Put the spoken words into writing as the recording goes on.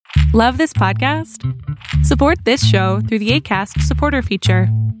Love this podcast? Support this show through the Acast supporter feature.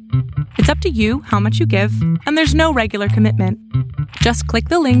 It's up to you how much you give, and there's no regular commitment. Just click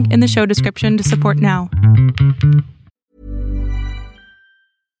the link in the show description to support now.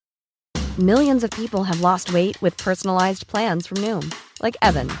 Millions of people have lost weight with personalized plans from Noom. Like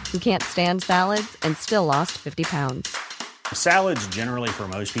Evan, who can't stand salads and still lost 50 pounds. Salads generally for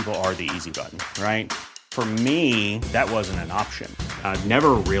most people are the easy button, right? For me, that wasn't an option. I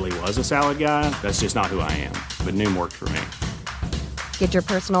never really was a salad guy. That's just not who I am. But Noom worked for me. Get your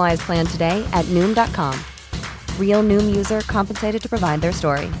personalized plan today at Noom.com. Real Noom user compensated to provide their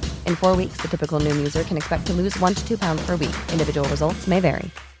story. In 4 weeks, the typical Noom user can expect to lose 1 to 2 pounds per week. Individual results may vary.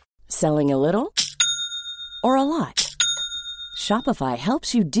 Selling a little or a lot? Shopify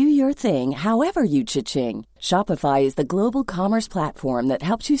helps you do your thing however you cha-ching. Shopify is the global commerce platform that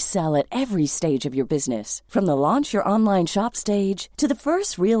helps you sell at every stage of your business. From the launch your online shop stage to the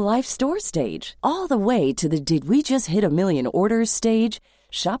first real-life store stage, all the way to the did we just hit a million orders stage.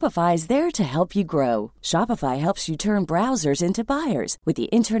 Shopify is there to help you grow. Shopify helps you turn browsers into buyers with the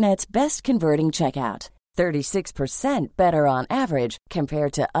internet's best converting checkout. 36% better on average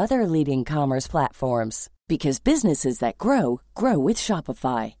compared to other leading commerce platforms. Because businesses that grow, grow with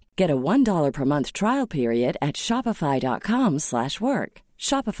Shopify. Get a $1 per month trial period at shopify.com/work.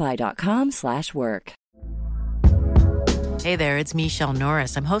 Shopify.com/work. Hey there, it's Michelle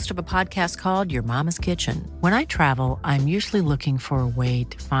Norris. I'm host of a podcast called Your Mama's Kitchen. When I travel, I'm usually looking for a way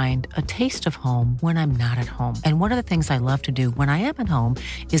to find a taste of home when I'm not at home. And one of the things I love to do when I am at home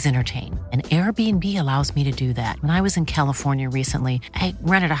is entertain. And Airbnb allows me to do that. When I was in California recently, I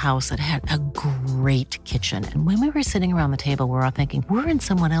rented a house that had a great kitchen. And when we were sitting around the table, we were all thinking, we're in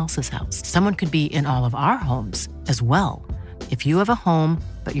someone else's house. Someone could be in all of our homes as well. If you have a home,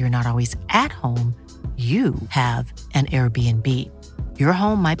 but you're not always at home, you have an Airbnb. Your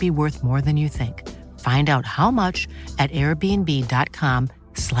home might be worth more than you think. Find out how much at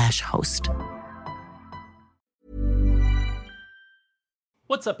airbnb.com/host.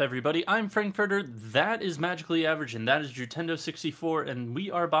 What's up, everybody? I'm Frankfurter. That is Magically Average, and that is Jutendo64, and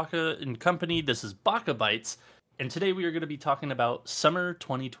we are Baka and Company. This is BakaBites, and today we are going to be talking about Summer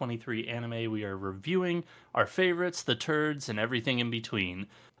 2023 anime. We are reviewing our favorites, the turds, and everything in between.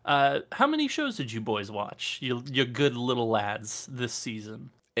 How many shows did you boys watch? You good little lads this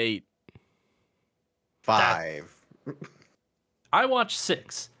season. 8. 5. I watched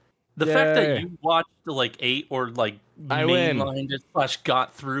 6. The Yay. fact that you watched like 8 or like I win. mainlined it /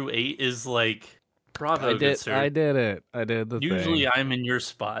 got through 8 is like bravo, good sir. I did it. I did the Usually thing. I'm in your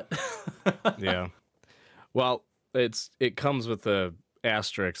spot. Yeah. Well, it comes with a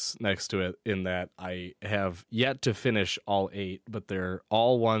asterisk next to it in that I have yet to finish all 8, but they're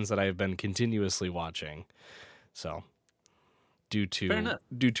all ones that I've been continuously watching. So, due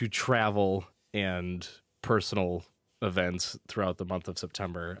to travel and personal events throughout the month of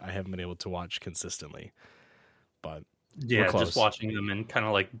September, I haven't been able to watch consistently. But Yeah, we're close. just watching them in kind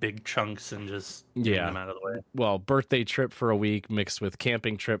of like big chunks and just getting them out of the way. Well, birthday trip for a week mixed with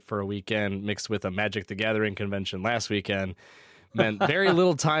camping trip for a weekend mixed with a Magic the Gathering convention last weekend meant very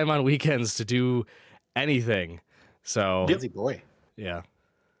little time on weekends to do anything. So Busy boy. Yeah.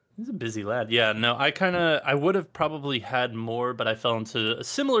 He's a busy lad. Yeah, no, I would have probably had more, but I fell into a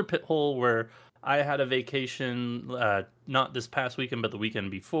similar pit hole where I had a vacation, not this past weekend, but the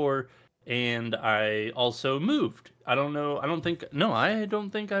weekend before, and I also moved. I don't think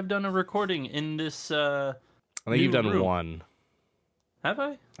I've done a recording in this. I think you've done room. one. Have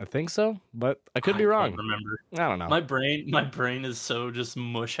I? I think so, but I could be wrong. I don't remember. I don't know. My brain is so just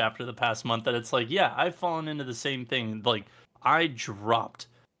mush after the past month that it's like, yeah, I've fallen into the same thing. Like, I dropped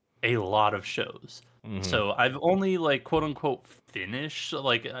a lot of shows. Mm-hmm. So I've only, like, quote unquote finished,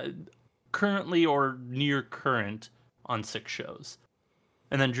 like, currently or near current on 6 shows.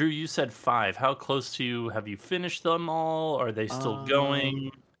 And then Drew, you said 5. How close to you have you finished them all? Are they still going?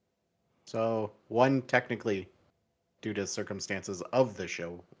 So, one technically, due to circumstances of the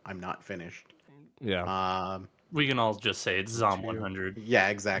show, I'm not finished. Yeah. We can all just say it's Zom 100. Yeah,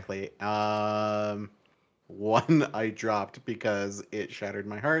 exactly. One I dropped because it shattered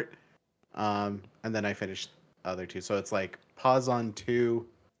my heart. And then I finished the other 2. So it's like pause on 2,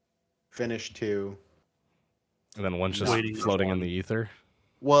 finish 2. And then one's just floating in the ether.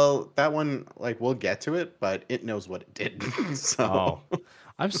 Well, that one, like, we'll get to it, but it knows what it did. So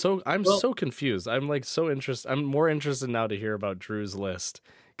I'm so confused. I'm like so interested. I'm more interested now to hear about Drew's list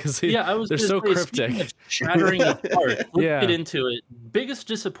because they're so cryptic. Shattering apart. Let's get into it. Biggest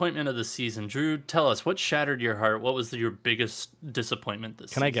disappointment of the season, Drew. Tell us what shattered your heart. What was your biggest disappointment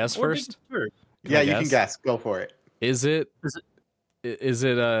this season? Can I guess first? Yeah, you can guess. Go for it. Is it Is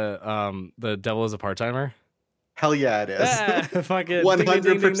it The Devil is a Part-Timer? Hell yeah, it is. Fucking 100%. ding,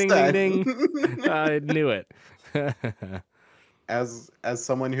 ding, ding, ding, ding. I knew it. As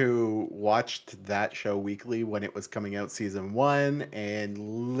someone who watched that show weekly when it was coming out season 1 and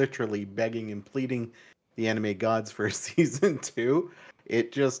literally begging and pleading the anime gods for season 2,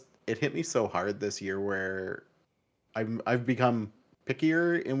 it hit me so hard this year where I've become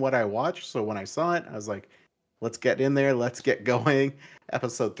pickier in what I watch. So when I saw it, I was like, let's get in there, let's get going.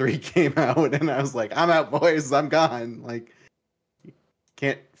 Episode 3 came out and I was like, I'm out, boys, I'm gone. Like,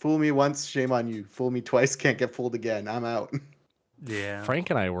 can't fool me once, shame on you. Fool me twice, can't get fooled again. I'm out. Yeah.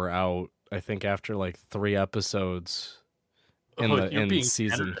 Frank and I were out, I think, after like 3 episodes in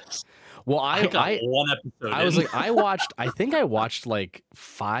season. Generous. Well, I got 1 episode. I was like, I think I watched like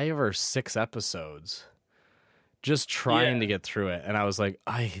 5 or 6 episodes just trying to get through it. And I was like,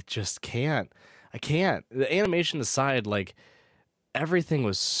 I just can't. I can't. The animation aside, like, everything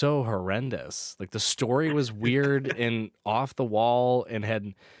was so horrendous. Like, the story was weird and off the wall and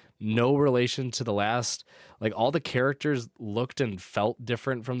had no relation to the last. Like, all the characters looked and felt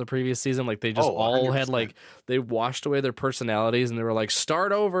different from the previous season. Like, they just all had, like, they washed away their personalities and they were like,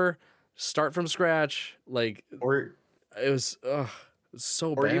 start over, start from scratch. Like, Or it was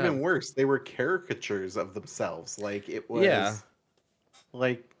so or bad. even worse, they were caricatures of themselves. Like, it was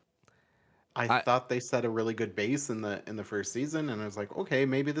like, I thought they set a really good base in the first season, and I was like, okay,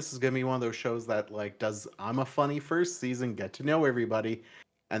 maybe this is gonna be one of those shows that like does I'm a funny first season, get to know everybody,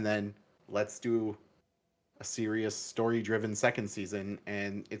 and then let's do a serious story driven second season.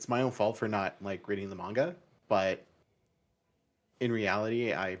 And it's my own fault for not like reading the manga, but in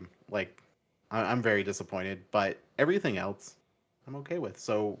reality, I'm very disappointed. But everything else, I'm okay with.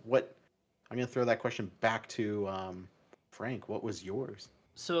 So what? I'm gonna throw that question back to Frank. What was yours?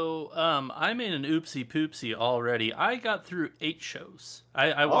 So, I made an oopsie poopsie already. I got through 8 shows.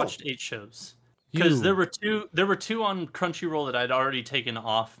 I watched 8 shows because there were two on Crunchyroll that I'd already taken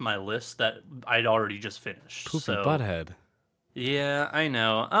off my list that I'd already just finished. Poopy butthead. Yeah, I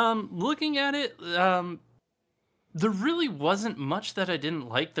know. Looking at it, there really wasn't much that I didn't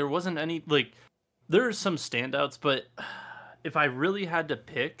like. There wasn't any there are some standouts, but if I really had to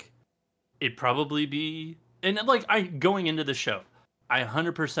pick, it'd probably be going into the show. I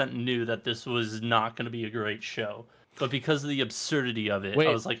 100% knew that this was not going to be a great show, but because of the absurdity of it,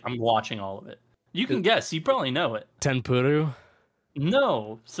 I was like, I'm watching all of it. You can guess. You probably know it. Tenpuru?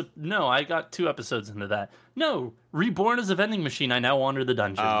 No, I got 2 episodes into that. No, Reborn as a Vending Machine. I now wander the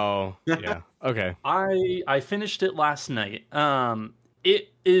dungeon. Oh, yeah. Okay. I finished it last night.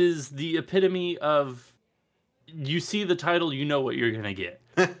 It is the epitome of, you see the title, you know what you're going to get.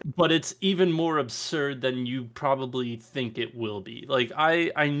 But it's even more absurd than you probably think it will be. Like,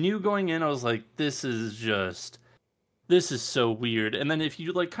 I knew going in, I was like, this is so weird. And then if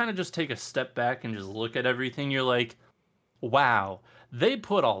you like kind of just take a step back and just look at everything, you're like, wow, they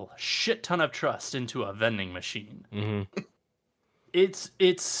put a shit ton of trust into a vending machine. Mm-hmm. It's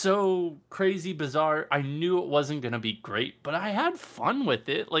so crazy bizarre. I knew it wasn't going to be great, but I had fun with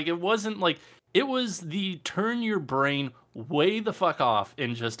it. Like, it wasn't like, it was the turn your brain way the fuck off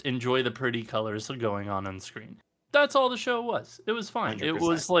and just enjoy the pretty colors going on screen. That's all the show was. It was fine. 100%. It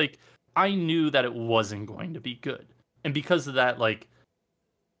was like, I knew that it wasn't going to be good. And because of that, like,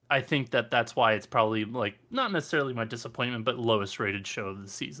 I think that's why it's probably, like, not necessarily my disappointment, but lowest rated show of the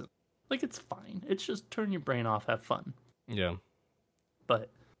season. Like, it's fine. It's just turn your brain off, have fun. Yeah. But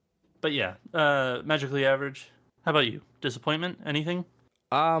yeah, magically average. How about you? Disappointment? Anything?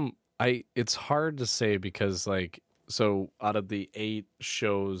 It's hard to say because, like, so out of the 8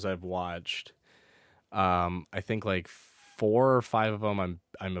 shows I've watched, I think like 4 or 5 of them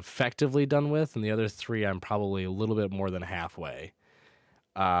I'm effectively done with, and the other 3 I'm probably a little bit more than halfway.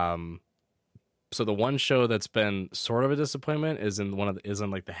 So the one show that's been sort of a disappointment is in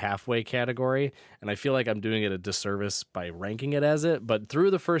like the halfway category, and I feel like I'm doing it a disservice by ranking it as it. But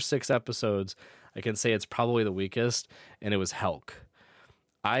through the first 6 episodes, I can say it's probably the weakest, and it was Helk.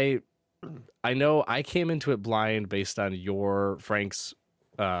 I know I came into it blind based on Frank's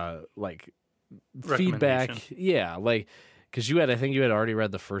like feedback. Yeah, like, because I think you had already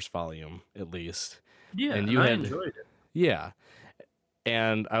read the first volume at least. Yeah, and I enjoyed it. Yeah,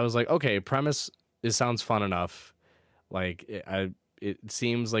 and I was like, okay, premise. It sounds fun enough. Like, it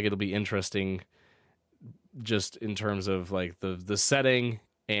seems like it'll be interesting, just in terms of like the setting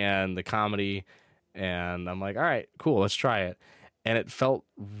and the comedy. And I'm like, all right, cool, let's try it. And it felt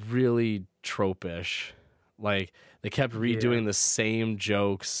really trope-ish. Like, they kept redoing the same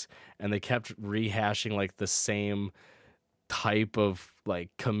jokes, and they kept rehashing like the same type of like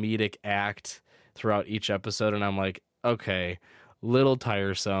comedic act throughout each episode. And I'm like, okay, little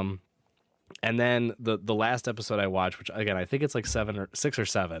tiresome. And then the last episode I watched, which again I think it's like 6 or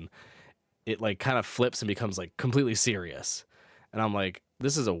 7, it like kind of flips and becomes like completely serious. And I'm like,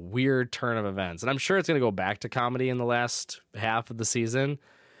 this is a weird turn of events. And I'm sure it's going to go back to comedy in the last half of the season.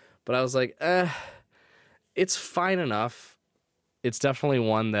 But I was like, it's fine enough. It's definitely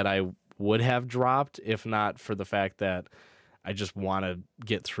one that I would have dropped if not for the fact that I just want to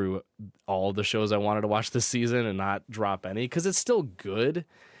get through all the shows I wanted to watch this season and not drop any, because it's still good.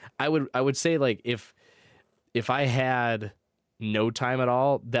 I would say like if I had no time at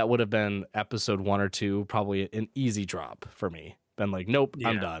all, that would have been episode 1 or 2, probably an easy drop for me. Been like, nope,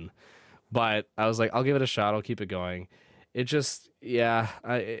 I'm done. But I was like, I'll give it a shot. I'll keep it going. It just,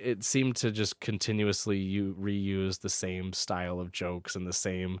 it seemed to just continuously reuse the same style of jokes and the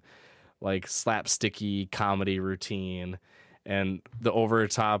same like slapsticky comedy routine. And the over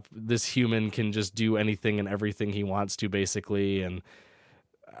top, this human can just do anything and everything he wants to, basically. And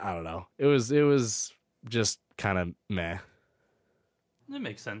I don't know. It was just kind of meh. That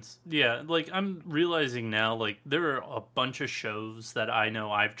makes sense. Yeah, like I'm realizing now, like there are a bunch of shows that I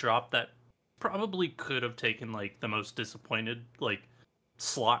know I've dropped that probably could have taken like the most disappointed like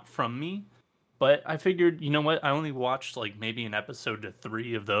slot from me. But I figured, you know what? I only watched like maybe an episode to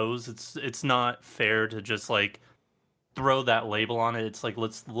 3 of those. It's not fair to just like throw that label on it. It's like,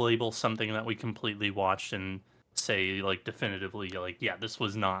 let's label something that we completely watched and say like definitively like, yeah, this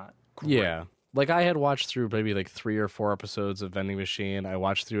was not great. Yeah. Like I had watched through maybe like 3 or 4 episodes of Vending Machine. I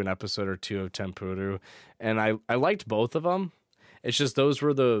watched through an episode or 2 of Tempuru, and I liked both of them. It's just those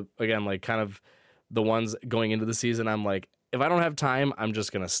were again, like kind of the ones going into the season. I'm like, if I don't have time, I'm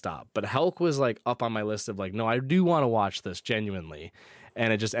just going to stop. But Helk was like up on my list of like, no, I do want to watch this genuinely.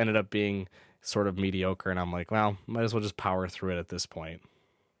 And it just ended up being sort of mediocre. And I'm like, well, might as well just power through it at this point.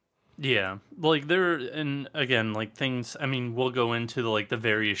 Yeah, like and again, like things, I mean, we'll go into the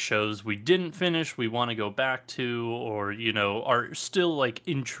various shows we didn't finish, we want to go back to, or, you know, are still like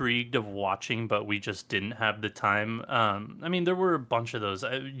intrigued of watching, but we just didn't have the time. I mean, there were a bunch of those.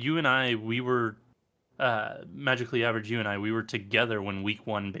 You and I, we were, Magically Average, you and I, we were together when week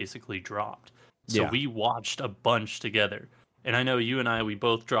 1 basically dropped. So we watched a bunch together. And I know you and I, we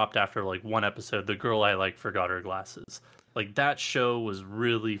both dropped after like 1 episode, The Girl I Like Forgot Her Glasses. Like, that show was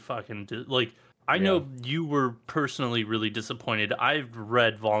really fucking... I know you were personally really disappointed. I've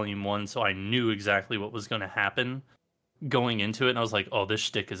read Volume 1, so I knew exactly what was going to happen going into it. And I was like, oh, this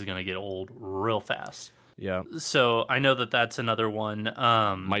shtick is going to get old real fast. Yeah. So I know that that's another one.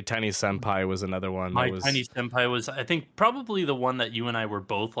 My Tiny Senpai was another one. Tiny Senpai was, I think, probably the one that you and I were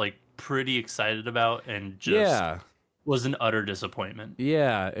both, like, pretty excited about and just was an utter disappointment.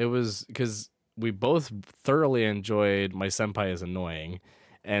 Yeah, it was because... we both thoroughly enjoyed My Senpai is Annoying.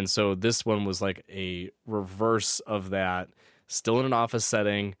 And so this one was like a reverse of that. Still in an office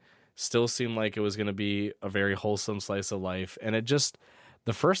setting. Still seemed like it was going to be a very wholesome slice of life. And it just...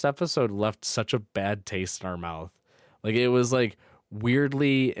 the first episode left such a bad taste in our mouth. Like, it was like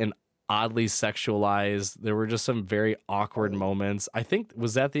weirdly and oddly sexualized. There were just some very awkward moments. I think...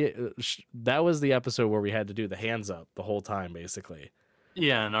 was that that was the episode where we had to do the hands up the whole time, basically.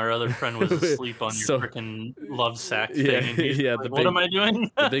 Yeah, and our other friend was asleep on your freaking love sack thing. And he's like, what am I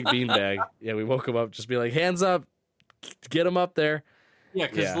doing? The big beanbag. Yeah, we woke him up, just be like, hands up, get him up there. Yeah,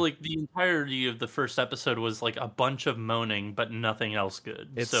 because like the entirety of the first episode was like a bunch of moaning, but nothing else good.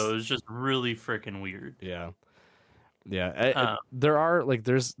 So it was just really freaking weird. Yeah, yeah.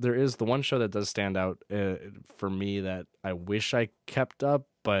 There is the one show that does stand out for me that I wish I kept up,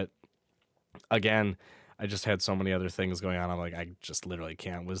 but again, I just had so many other things going on. I'm like, I just literally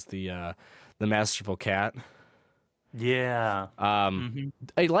can't. Was the Masterful Cat? Yeah.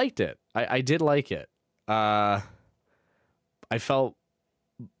 I liked it. I did like it. I felt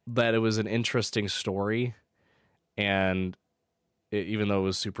that it was an interesting story, and even though it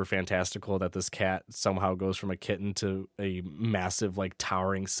was super fantastical that this cat somehow goes from a kitten to a massive, like,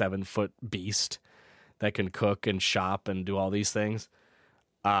 towering 7-foot beast that can cook and shop and do all these things.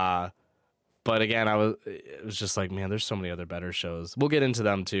 But again, it was just like, man, there's so many other better shows. We'll get into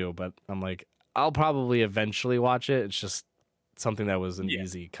them too, but I'm like, I'll probably eventually watch it. It's just something that was an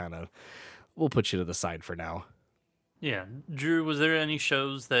easy kind of, we'll put you to the side for now. Yeah. Drew, was there any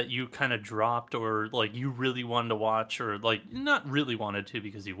shows that you kind of dropped or like you really wanted to watch, or like not really wanted to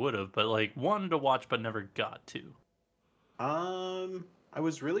because you would have, but like wanted to watch but never got to? I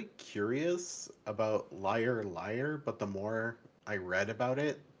was really curious about Liar Liar, but the more I read about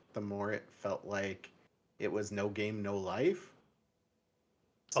it, the more it felt like it was no game, no life.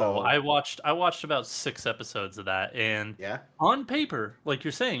 So, I watched about 6 episodes of that, and on paper, like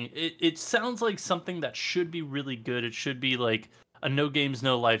you're saying, it sounds like something that should be really good. It should be like a no games,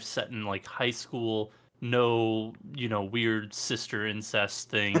 no life set in like high school, no, weird sister incest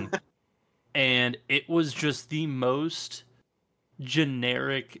thing. And it was just the most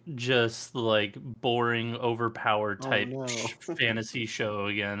generic, just like boring, overpowered type fantasy show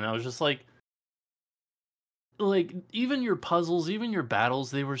again. And I was just like even your puzzles, even your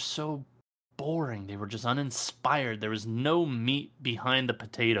battles, they were so boring. They were just uninspired. There was no meat behind the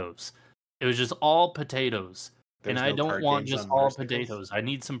potatoes. It was just all potatoes. And I don't want just all potatoes. I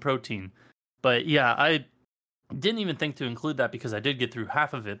need some protein. But yeah, I didn't even think to include that because I did get through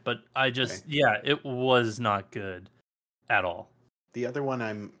half of it, but I just it was not good at all. The other one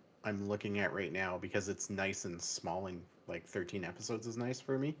I'm looking at right now, because it's nice and small and like 13 episodes is nice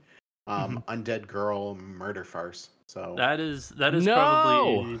for me. Undead Girl Murder Farce. So that is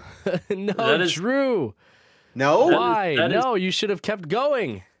no! Probably no, that is Drew. No, why? No, you should have kept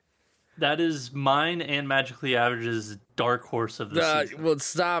going. That is mine and Magically Average's dark horse of the season. Well,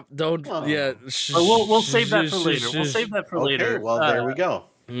 stop! Don't. Oh. Yeah, we'll save that for later. We'll save that for later. Well, there we go.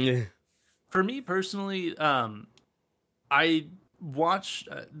 For me personally, I watched.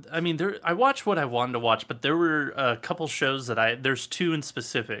 I watched what I wanted to watch, but there were a couple shows that there's two in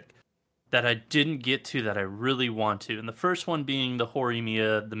specific that I didn't get to that I really want to. And the first one being the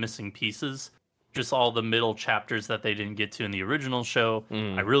Horimiya, The Missing Pieces. Just all the middle chapters that they didn't get to in the original show.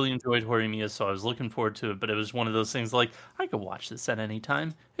 I really enjoyed Horimiya, so I was looking forward to it. But it was one of those things like, I could watch this at any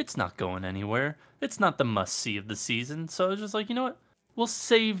time. It's not going anywhere. It's not the must-see of the season. So I was just like, you know what? We'll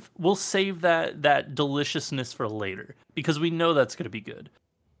save that deliciousness for later. Because we know that's going to be good.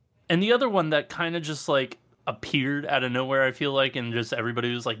 And the other one that kind of just like appeared out of nowhere, I feel like, and just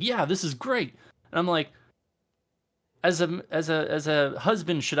everybody was like, yeah, this is great. And I'm like, as a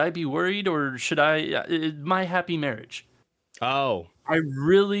husband, should I be worried, or should I My Happy Marriage? Oh, I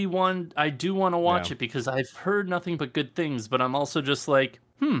do want to watch it because I've heard nothing but good things, but I'm also just like,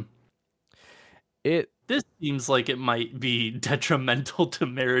 this seems like it might be detrimental to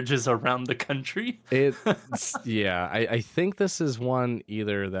marriages around the country. I think this is one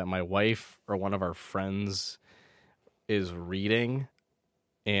either that my wife or one of our friends is reading,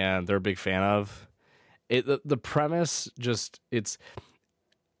 and they're a big fan of. The premise it's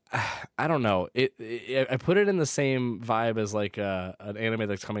I don't know. I put it in the same vibe as like an anime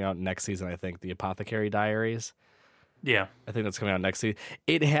that's coming out next season. I think The Apothecary Diaries. Yeah, I think that's coming out next season.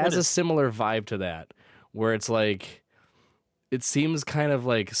 It has a similar vibe to that, where it's like it seems kind of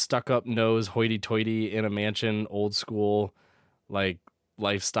like stuck up nose, hoity-toity in a mansion, old school like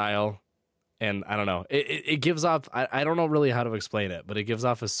lifestyle. And I don't know. It gives off. I don't know really how to explain it, but it gives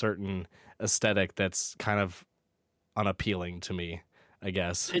off a certain aesthetic that's kind of unappealing to me, I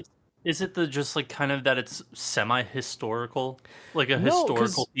guess. Is it just like kind of that it's semi-historical, like a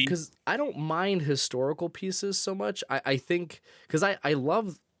historical piece? Because I don't mind historical pieces so much. I think because I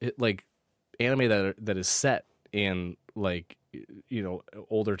love it, like anime that is set in like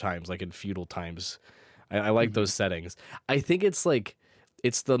older times, like in feudal times. I like those settings. I think it's like.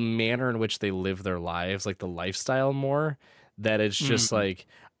 It's the manner in which they live their lives, like the lifestyle more, that it's just like,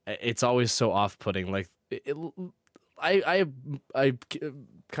 it's always so off-putting. Like, I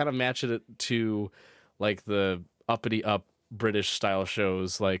kind of match it to like the uppity up British style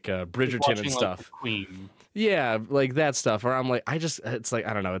shows like Bridgerton and stuff. Like Queen. Yeah, like that stuff. Or I'm like, it's like,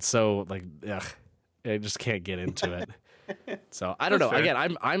 I don't know. It's so like, ugh, I just can't get into it. So I don't know. Fair.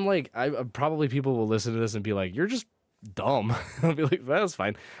 Again, I'm like, probably people will listen to this and be like, you're just dumb. I'll be like, that's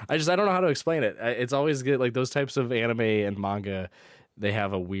fine. I don't know how to explain it. It's always good. Like those types of anime and manga, they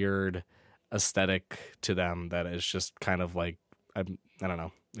have a weird aesthetic to them that is just kind of like, I don't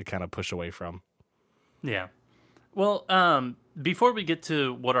know, they kind of push away from. Yeah. Well, before we get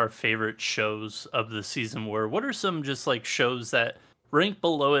to what our favorite shows of the season were, what are some just like shows that rank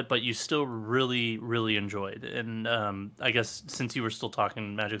below it, but you still really, really enjoyed? And I guess since you were still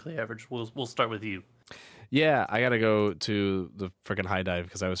talking Magically Average, we'll start with you. Yeah, I gotta go to the freaking high dive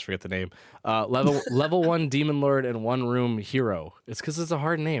because I always forget the name. Level 1 Demon Lord and One Room Hero. It's because it's a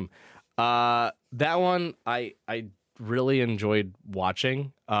hard name. That one I really enjoyed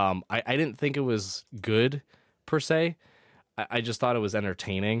watching. I didn't think it was good per se. I just thought it was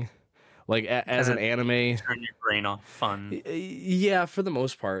entertaining. Like as an anime, turn your brain off, fun. Yeah, for the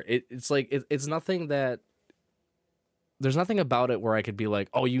most part, it's like it's nothing that. There's nothing about it where I could be like,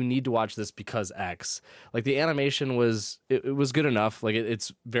 oh, you need to watch this because X. Like the animation was good enough. Like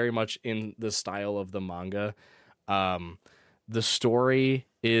it's very much in the style of the manga. The story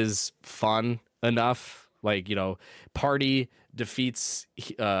is fun enough. Like, party defeats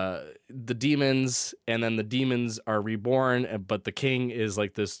the demons, and then the demons are reborn, but the king is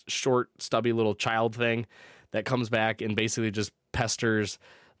like this short, stubby little child thing that comes back and basically just pesters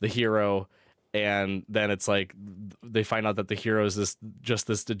the hero, and then it's like they find out that the hero is this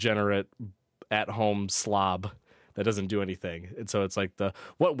degenerate at-home slob that doesn't do anything. And so it's like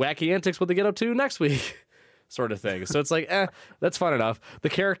what wacky antics will they get up to next week sort of thing. So it's like, that's fun enough. The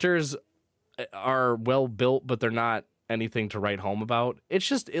characters are well built, but they're not anything to write home about. It's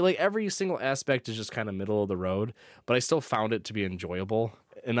just like every single aspect is just kind of middle of the road, but I still found it to be enjoyable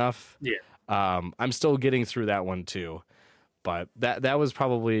enough. Yeah. I'm still getting through that one too, but that was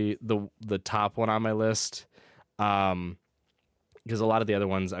probably the top one on my list. Because a lot of the other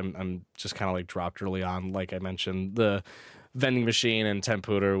ones I'm just kind of like dropped early on. Like I mentioned, the vending machine and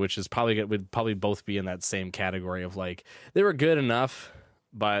Tempura, which is would probably both be in that same category of like, they were good enough,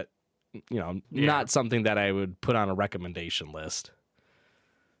 but not something that I would put on a recommendation list.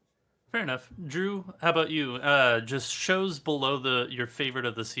 Fair enough. Drew, how about you? Just shows below your favorite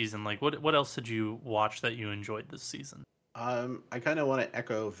of the season. Like what else did you watch that you enjoyed this season? I kind of want to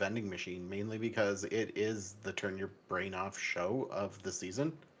echo Vending Machine, mainly because it is the turn your brain off show of the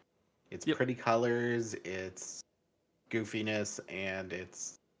season. It's pretty colors, it's goofiness, and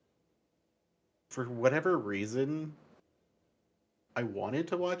it's, for whatever reason, I wanted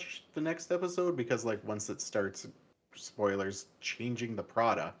to watch the next episode because, like, once it starts, spoilers, changing the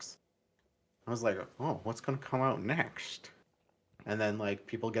products, I was like, oh, what's going to come out next? And then, like,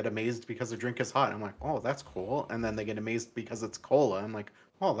 people get amazed because the drink is hot. I'm like, oh, that's cool. And then they get amazed because it's cola. I'm like,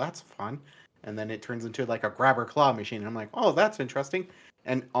 oh, that's fun. And then it turns into, like, a grabber claw machine. I'm like, oh, that's interesting.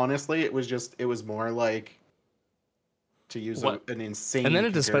 And honestly, it was more like, to use an insane... And then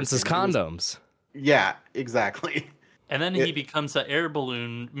it dispenses condoms. Yeah, exactly. And then he becomes an air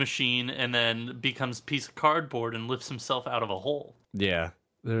balloon machine and then becomes a piece of cardboard and lifts himself out of a hole. Yeah.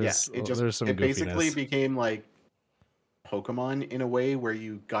 There's some goofiness. It basically became, like, Pokemon in a way where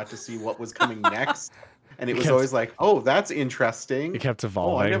you got to see what was coming next, and it was always like, oh, that's interesting. It kept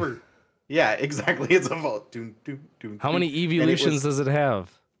evolving. Yeah, exactly. It's evolved. How many evolutions does it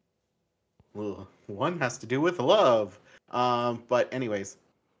have? Well, one has to do with love. But anyways,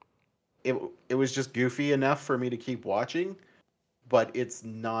 it was just goofy enough for me to keep watching, but it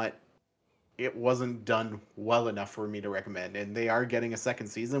wasn't done well enough for me to recommend. And they are getting a second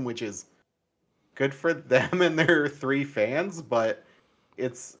season, which is good for them and their 3 fans, but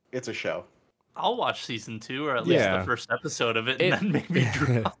it's a show. I'll watch season 2 or at least the first episode of it, and then maybe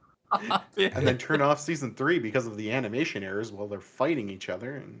drop off. And then turn off season 3 because of the animation errors while they're fighting each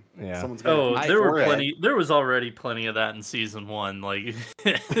other, and someone's gonna there was already plenty of that in season 1. Like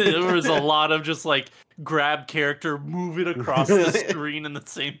there was a lot of just like grab character, move it across the screen in the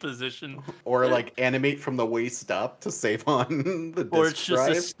same position, or like animate from the waist up to save on the disc or it's just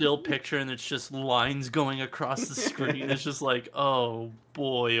drive. a still picture and it's just lines going across the screen. It's just like, oh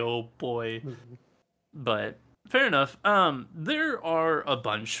boy. But fair enough. There are a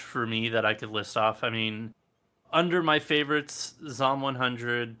bunch for me that I could list off. I mean, under my favorites, Zom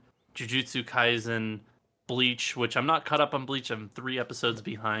 100, Jujutsu Kaisen, Bleach, which I'm not caught up on Bleach. I'm 3 episodes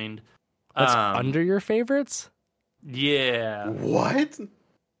behind. That's under your favorites? Yeah. What?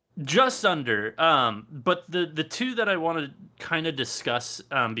 Just under. But the 2 that I want to kind of discuss,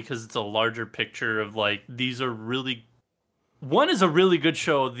 because it's a larger picture of like, these are really... One is a really good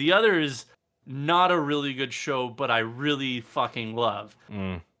show. The other is not a really good show, but I really fucking love.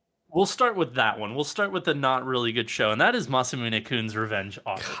 We'll start with that one. We'll start with the not really good show, and that is Masamune Kun's Revenge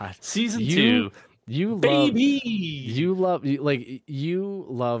Arc. Season 2. You love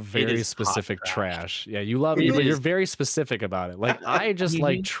very specific trash. Yeah, you're very specific about it. Like, I just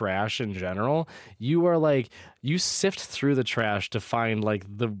like trash in general. You are like, you sift through the trash to find like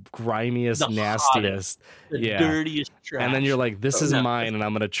the grimiest, nastiest, dirtiest trash. And then you're like, this is mine, and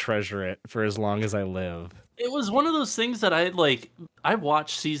I'm gonna treasure it for as long as I live. It was one of those things that I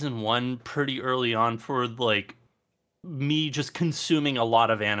watched season 1 pretty early on for like me just consuming a lot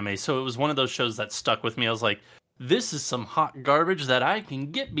of anime. So it was one of those shows that stuck with me. I was like, this is some hot garbage that I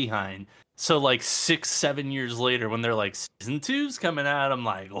can get behind. So like 6-7 years later, when they're like, season 2's coming out, I'm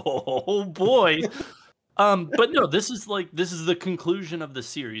like, oh boy. But no, this is the conclusion of the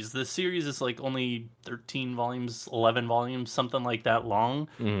series. The series is like only 13 volumes, 11 volumes, something like that long.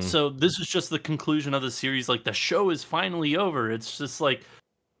 So this is just the conclusion of the series. Like, the show is finally over. It's just like,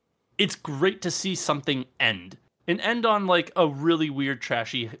 it's great to see something end. And end on like a really weird,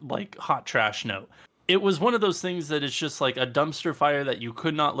 trashy, like hot trash note. It was one of those things that is just like a dumpster fire that you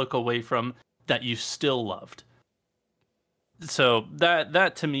could not look away from, that you still loved. So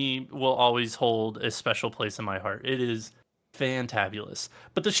that to me will always hold a special place in my heart. It is fantabulous.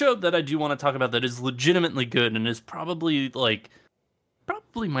 But the show that I do want to talk about that is legitimately good and is probably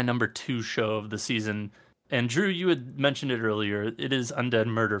my number 2 show of the season And Drew, you had mentioned it earlier. It is Undead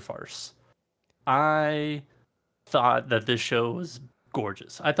Murder Farce. I thought that this show was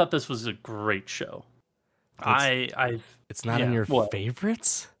gorgeous. I thought this was a great show. It's not in your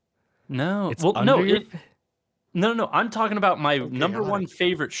favorites? No. It's well, under your... No. I'm talking about my number one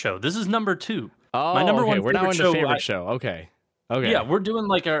favorite show. This is number 2. Oh, my number one we're now in show, the favorite show. Okay. Yeah, we're doing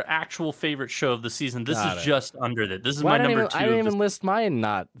like our actual favorite show of the season. This is just under that. This is my number 2. I didn't even list mine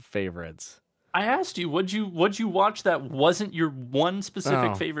not favorites. I asked you, what'd you watch that wasn't your one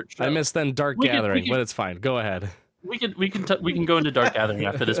specific favorite show? I missed then Dark Gathering, but it's fine. Go ahead. We can go into Dark Gathering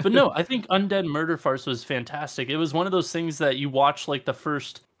after this. But no, I think Undead Murder Farce was fantastic. It was one of those things that you watch like the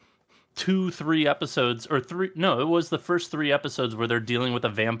first 2-3 episodes or 3. No, it was the first 3 episodes where they're dealing with a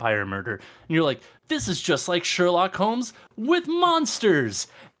vampire murder, and you're like, this is just like Sherlock Holmes with monsters.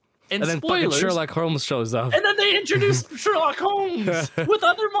 And then spoilers, fucking Sherlock Holmes shows up. And then they introduce Sherlock Holmes with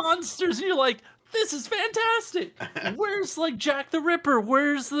other monsters, and you're like, this is fantastic. Where's like Jack the Ripper?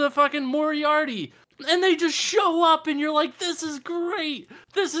 Where's the fucking Moriarty? And they just show up, and you're like, this is great.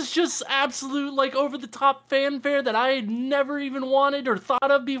 This is just absolute like over the top fanfare that I had never even wanted or thought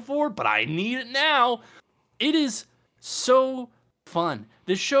of before, but I need it now. It is so fun.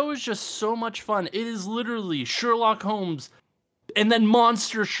 This show is just so much fun. It is literally Sherlock Holmes and then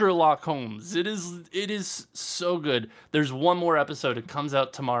monster Sherlock Holmes. It is so good. There's one more episode. It comes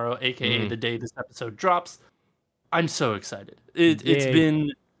out tomorrow, aka the day this episode drops. I'm so excited. It's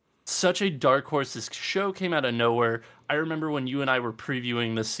been such a dark horse. This show came out of nowhere. I remember when you and I were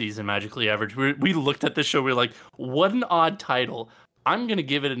previewing this season, Magically Average, we looked at this show, we were like, what an odd title. I'm going to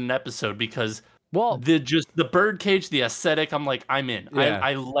give it an episode because the birdcage, the aesthetic, I'm like, I'm in. Yeah.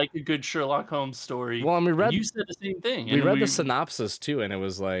 I like a good Sherlock Holmes story. Well, and you said the same thing. We read the synopsis too, and it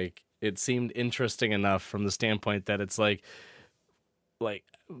was like, it seemed interesting enough from the standpoint that it's like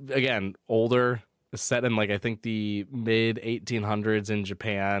again, older, set in like I think the mid 1800s in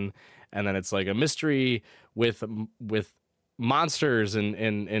Japan, and then it's like a mystery with monsters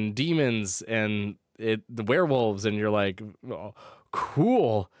and demons and the werewolves, and you're like, oh,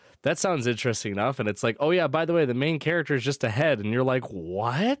 cool, that sounds interesting enough. And it's like, oh yeah, by the way, the main character is just a head, and you're like,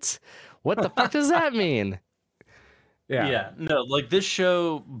 what the fuck does that mean? Yeah, no, like this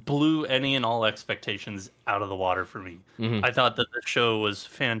show blew any and all expectations out of the water for me. I thought that the show was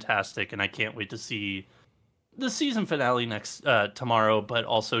fantastic, and I can't wait to see the season finale tomorrow. But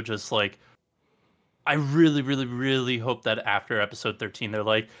also, just like, I really, really, really hope that after episode 13, they're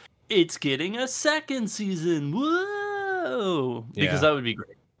like, it's getting a second season. Whoa, because that would be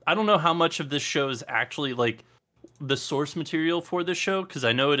great. I don't know how much of this show is actually like the source material for this show, because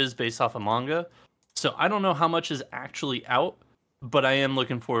I know it is based off a manga. So I don't know how much is actually out, but I am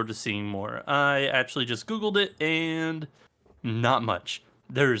looking forward to seeing more. I actually just Googled it, and not much.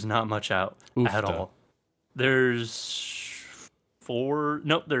 There's not much out at all. There's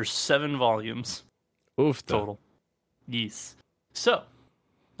 7 volumes. Total. Yes. So,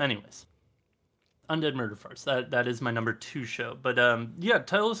 anyways, Undead Murder Farce. That is my number 2 show. But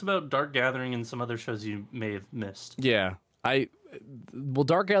tell us about Dark Gathering and some other shows you may have missed. Yeah.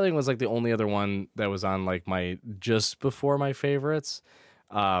 Dark Gathering was like the only other one that was on like my just before my favorites.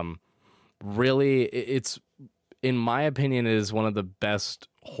 Really, it's, in my opinion, it is one of the best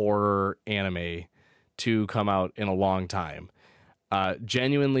horror anime to come out in a long time.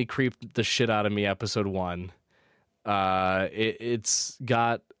 Genuinely creeped the shit out of me. Episode 1. It's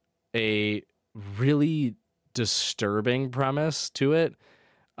got a really disturbing premise to it.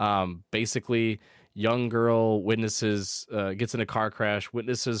 Basically, young girl gets in a car crash,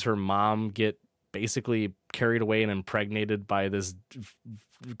 witnesses her mom get basically carried away and impregnated by this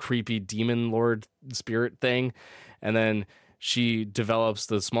creepy demon lord spirit thing. And then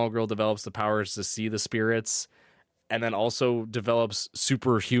the small girl develops the powers to see the spirits, and then also develops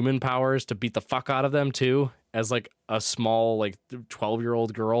superhuman powers to beat the fuck out of them too, as like a small, like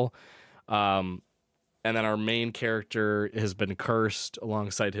 12-year-old girl. And then our main character has been cursed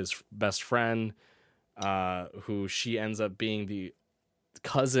alongside his best friend, who she ends up being the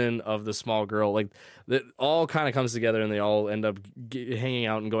cousin of the small girl. Like, that all kind of comes together, and they all end up hanging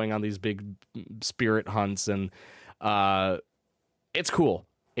out and going on these big spirit hunts. And it's cool.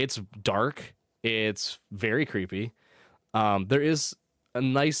 It's dark. It's very creepy. There is a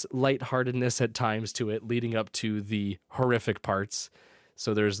nice lightheartedness at times to it, leading up to the horrific parts.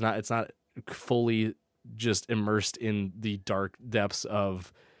 So it's not fully just immersed in the dark depths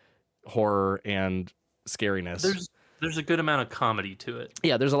of horror and scariness. There's a good amount of comedy to it.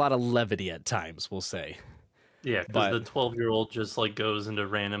 Yeah, there's a lot of levity at times, we'll say. Yeah, because the 12-year-old just like goes into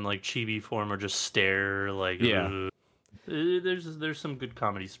random like chibi form or just stare like. Yeah. There's some good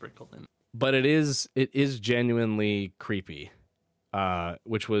comedy sprinkled in. but it is genuinely creepy,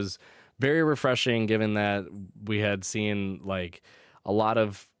 which was very refreshing given that we had seen like a lot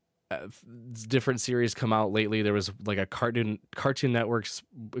of different series come out lately. There was like a Cartoon Network's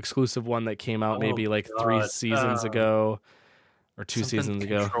exclusive one that came out maybe like 3 seasons ago or 2 seasons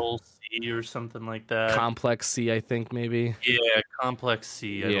ago. Control C or something like that. Complex C, I think maybe. Yeah, Complex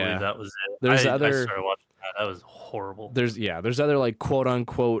C. I believe that was it. There's I started watching that. That was horrible. There's other like quote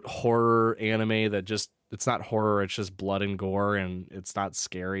unquote horror anime that just, it's not horror, it's just blood and gore, and it's not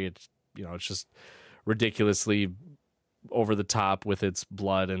scary. It's, you know, it's just ridiculously over the top with its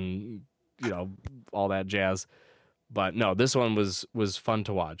blood and, you know, all that jazz. But no, this one was fun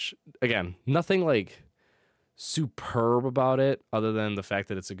to watch. Again, nothing like superb about it other than the fact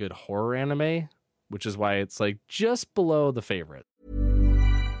that it's a good horror anime, which is why it's like just below the favorite.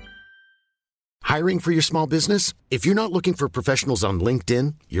 Hiring for your small business? If you're not looking for professionals on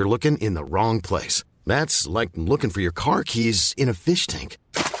LinkedIn, you're looking in the wrong place. That's like looking for your car keys in a fish tank.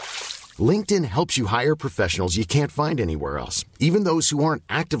 LinkedIn helps you hire professionals you can't find anywhere else, even those who aren't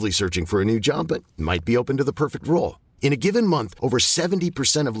actively searching for a new job but might be open to the perfect role. In a given month, over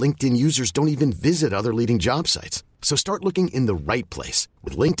 70% of LinkedIn users don't even visit other leading job sites. So start looking in the right place.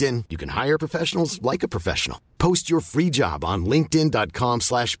 With LinkedIn, you can hire professionals like a professional. Post your free job on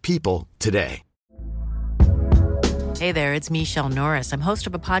linkedin.com/people today. Hey there, it's Michelle Norris. I'm host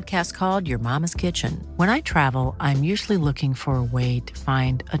of a podcast called Your Mama's Kitchen. When I travel, I'm usually looking for a way to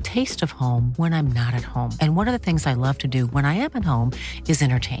find a taste of home when I'm not at home. And one of the things I love to do when I am at home is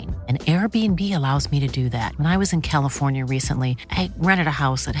entertain. And Airbnb allows me to do that. When I was in California recently, I rented a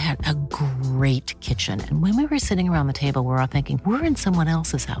house that had a great kitchen. And when we were sitting around the table, we're all thinking, we're in someone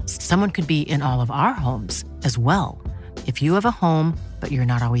else's house. Someone could be in all of our homes as well. If you have a home, but you're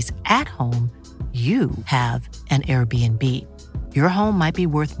not always at home, you have an Airbnb. Your home might be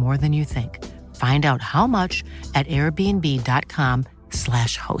worth more than you think. Find out how much at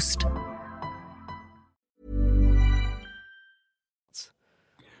airbnb.com/host.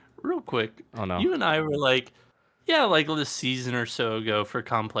 Real quick, oh no, you and I were like, yeah, like this season or so ago for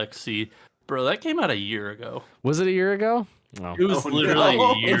Complex C. Bro, that came out a year ago. Was it a year ago? No. It was literally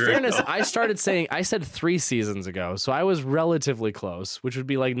a year In fairness, ago. I said 3 seasons ago, so I was relatively close, which would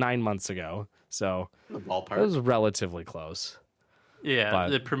be like 9 months ago. So the ballpark. It was relatively close. Yeah,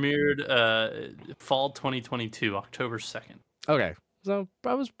 but it premiered fall 2022, October 2nd. Okay, so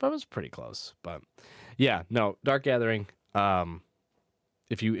I was pretty close, but yeah, no, Dark Gathering.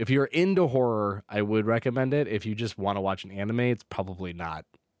 If you're into horror, I would recommend it. If you just want to watch an anime, it's probably not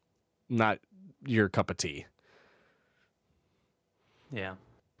your cup of tea. Yeah.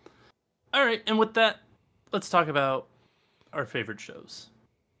 All right, and with that, let's talk about our favorite shows.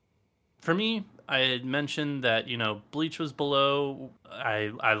 For me, I had mentioned that, you know, Bleach was below.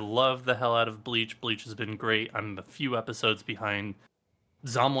 I love the hell out of Bleach. Bleach has been great. I'm a few episodes behind.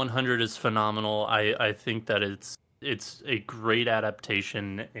 Zom 100 is phenomenal. I think that it's a great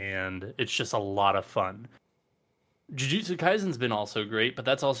adaptation, and it's just a lot of fun. Jujutsu Kaisen's been also great, but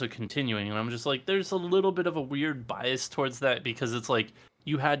that's also continuing, and I'm just like, there's a little bit of a weird bias towards that because it's like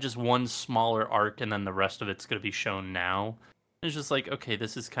you had just one smaller arc, and then the rest of it's going to be shown now. It's just like, okay,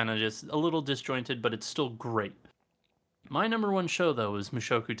 this is kind of just a little disjointed, but it's still great. My number one show, though, is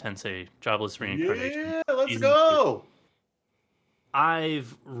Mushoku Tensei, Jobless Reincarnation. Yeah, let's go! 2.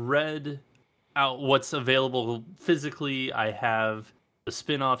 I've read out what's available physically. I have the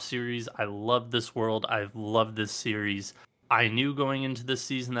spin-off series. I love this world. I've loved this series. I knew going into this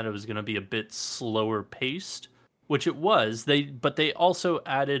season that it was going to be a bit slower paced, which it was. But they also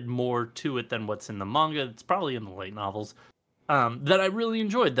added more to it than what's in the manga. It's probably in the light novels. That I really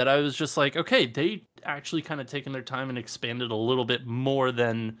enjoyed, that I was just like, okay, they actually kind of taken their time and expanded a little bit more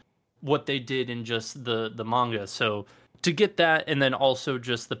than what they did in just the manga. So to get that, and then also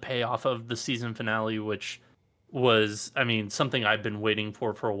just the payoff of the season finale, which was, I mean, something I've been waiting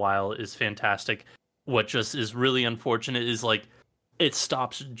for a while, is fantastic. What just is really unfortunate is like it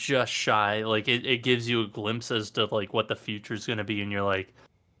stops just shy. Like it gives you a glimpse as to like what the future is going to be, and you're like,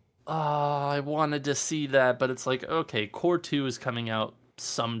 oh, I wanted to see that, but it's like, okay, Core 2 is coming out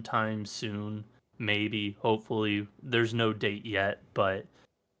sometime soon, maybe, hopefully. There's no date yet, but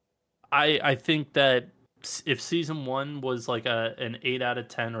I think that if Season 1 was like an 8 out of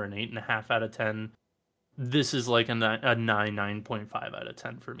 10 or an 8.5 out of 10, this is like a 9.5 out of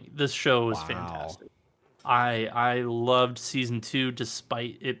 10 for me. This show is fantastic. I loved Season 2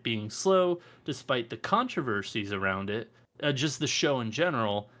 despite it being slow, despite the controversies around it, just the show in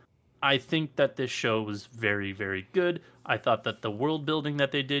general. I think that this show was very, very good. I thought that the world building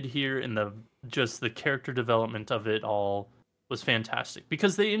that they did here and the character development of it all was fantastic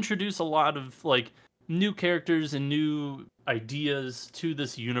because they introduce a lot of like new characters and new ideas to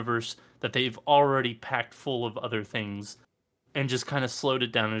this universe that they've already packed full of other things, and just kind of slowed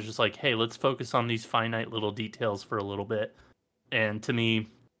it down and was just like, hey, let's focus on these finite little details for a little bit. And to me,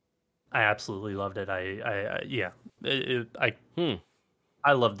 I absolutely loved it. I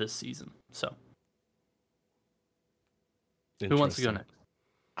love this season. So, who wants to go next?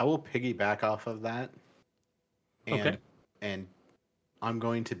 I will piggyback off of that. Okay. And I'm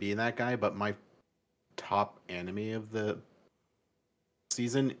going to be that guy, but my top anime of the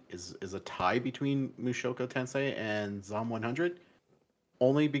season is a tie between Mushoku Tensei and Zom 100,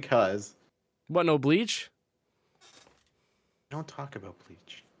 only because What, no Bleach? don't talk about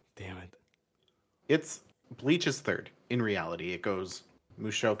Bleach. Damn it. It's Bleach is third. In reality, it goes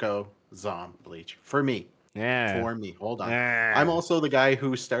Mushoku, Zom, Bleach. For me. Yeah. For me. Hold on. Yeah. I'm also the guy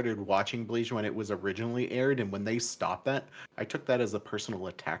who started watching Bleach when it was originally aired, and when they stopped that, I took that as a personal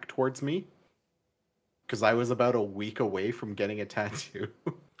attack towards me. Because I was about a week away from getting a tattoo.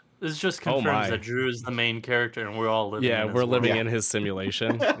 This just confirms that Drew is the main character, and we're all living. Yeah, in we're living world. in his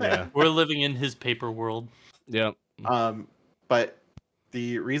simulation. Yeah, we're living in his paper world. Yep. But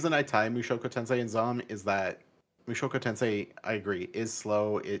the reason I tie Mushoku Tensei and Zom is that Mushoku Tensei, I agree, is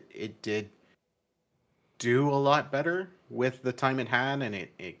slow. It did do a lot better with the time it had, and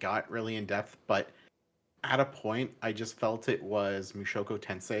it got really in depth. But at a point, I just felt it was Mushoku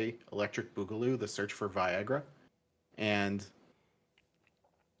Tensei, Electric Boogaloo, The Search for Viagra, and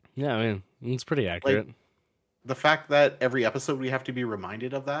yeah, I mean it's pretty accurate. Like, the fact that every episode we have to be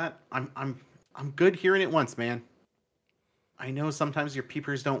reminded of that, I'm good hearing it once, man. I know sometimes your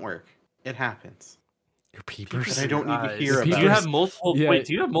peepers don't work. It happens. Your peepers? But I don't need to hear Do about you it. have multiple? Yeah. Wait,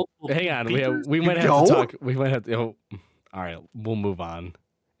 do you have multiple? Hang on, peepers? we might have don't? to talk. We might have to. Oh, all right, we'll move on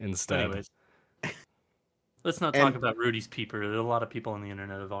instead. Anyways, let's not talk about Rudy's peeper. There are a lot of people on the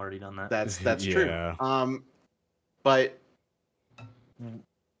internet have already done that. That's Yeah. true. But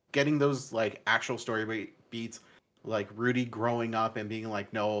getting those like actual story beats, like Rudy growing up and being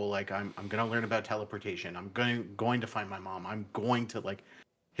like, no, like I'm gonna learn about teleportation. I'm going to find my mom. I'm going to, like,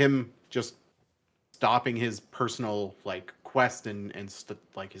 him just stopping his personal like quest and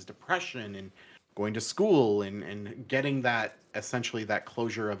like his depression and going to school and getting that essentially that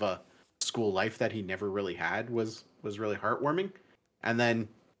closure of a school life that he never really had was really heartwarming. And then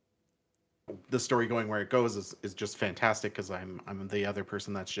the story going where it goes is just fantastic because I'm the other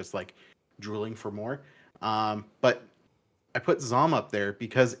person that's just like drooling for more. But I put Zom up there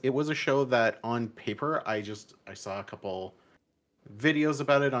because it was a show that on paper I saw a couple videos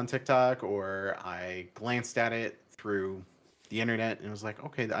about it on TikTok, or I glanced at it through the internet and was like,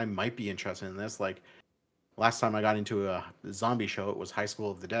 okay, I might be interested in this. Like last time I got into a zombie show, it was High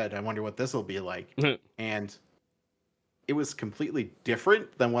School of the Dead. I wonder what this will be like. And it was completely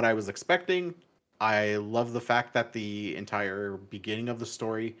different than what I was expecting. I love the fact that the entire beginning of the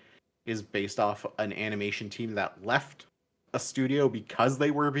story is based off an animation team that left a studio because they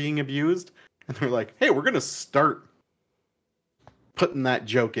were being abused. And they're like, hey, we're going to start putting that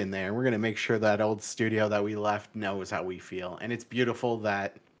joke in there. We're going to make sure that old studio that we left knows how we feel. And it's beautiful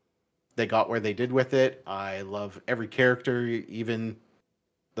that they got where they did with it. I love every character, even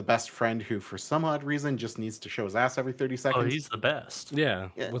the best friend who, for some odd reason, just needs to show his ass every 30 seconds. Oh, he's the best. Yeah.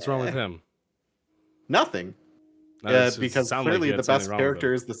 What's wrong with him? Nothing. Because clearly the best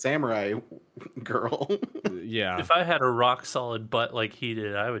character is the samurai girl. Yeah. If I had a rock solid butt like he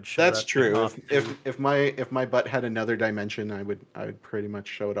did, I would show That's that true. off. If my butt had another dimension, I would pretty much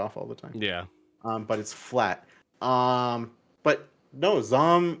show it off all the time. Yeah. But it's flat. But no,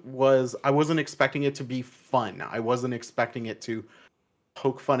 Zom I wasn't expecting it to be fun. I wasn't expecting it to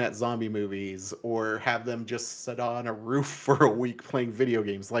poke fun at zombie movies or have them just sit on a roof for a week playing video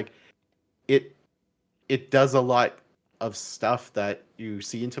games. Like it does a lot of stuff that you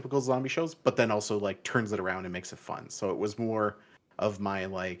see in typical zombie shows, but then also like turns it around and makes it fun. So it was more of my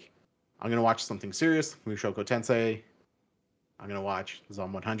like, I'm gonna watch something serious, Mushoku Tensei. I'm gonna watch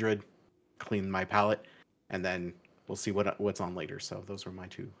Zom 100, clean my palate, and then we'll see what's on later. So those were my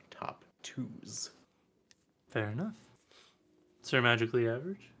two top twos. Fair enough. Sir Magically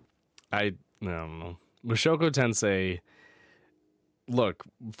Average? I don't know. Mushoku Tensei, look,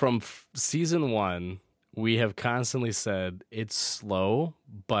 from season 1, we have constantly said it's slow,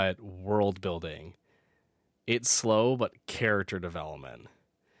 but world building. It's slow, but character development.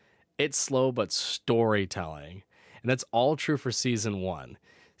 It's slow, but storytelling. And that's all true for season 1.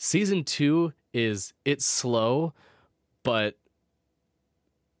 Season 2 it's slow, but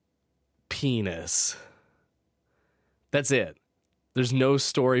penis. That's it. There's no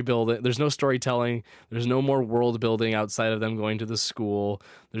story building. There's no storytelling. There's no more world building outside of them going to the school.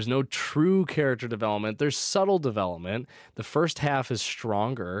 There's no true character development. There's subtle development. The first half is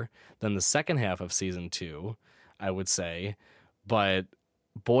stronger than the second half of season 2, I would say. But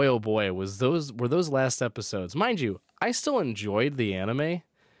boy, oh boy, were those last episodes. Mind you, I still enjoyed the anime,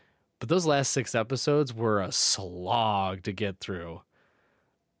 but those last 6 episodes were a slog to get through.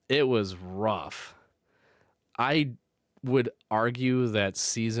 It was rough. I would argue that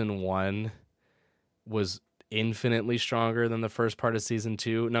season 1 was infinitely stronger than the first part of season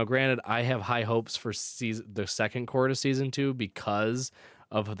 2. Now, granted, I have high hopes for the second quarter of season 2 because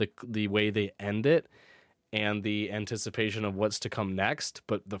of the way they end it and the anticipation of what's to come next.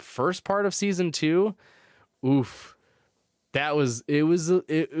 But the first part of season 2, oof, it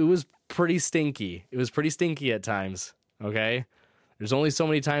was pretty stinky. It was pretty stinky at times. Okay. There's only so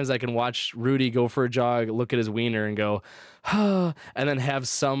many times I can watch Rudy go for a jog, look at his wiener and go, and then have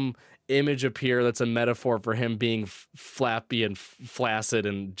some image appear that's a metaphor for him being flappy and flaccid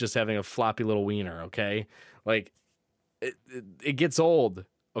and just having a floppy little wiener, okay? Like, it gets old,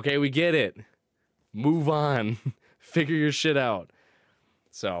 okay? We get it. Move on. Figure your shit out.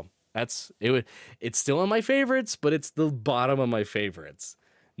 So, it's still in my favorites, but it's the bottom of my favorites.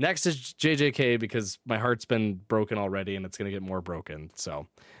 Next is JJK because my heart's been broken already and it's going to get more broken. So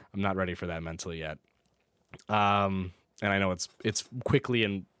I'm not ready for that mentally yet. And I know it's quickly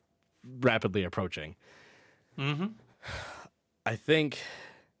and rapidly approaching. Mm-hmm. I think,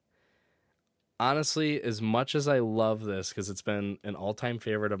 honestly, as much as I love this, because it's been an all-time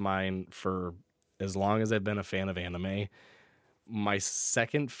favorite of mine for as long as I've been a fan of anime, my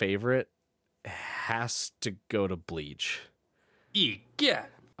second favorite has to go to Bleach. Yeah.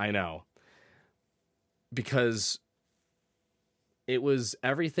 I know. Because it was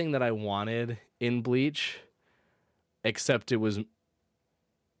everything that I wanted in Bleach, except it was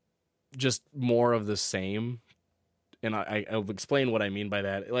just more of the same. And I'll explain what I mean by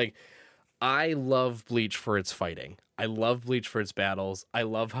that. Like, I love Bleach for its fighting. I love Bleach for its battles. I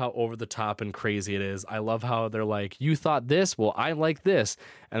love how over the top and crazy it is. I love how they're like, you thought this? Well, I like this.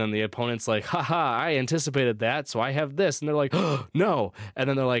 And then the opponent's like, haha, I anticipated that, so I have this. And they're like, oh, no. And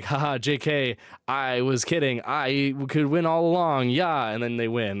then they're like, haha, JK, I was kidding. I could win all along. Yeah. And then they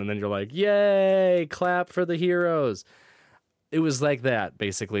win. And then you're like, yay, clap for the heroes. It was like that,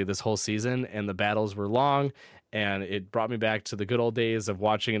 basically, this whole season. And the battles were long. And it brought me back to the good old days of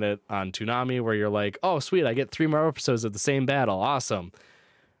watching it on Toonami, where you're like, oh, sweet, I get 3 more episodes of the same battle. Awesome.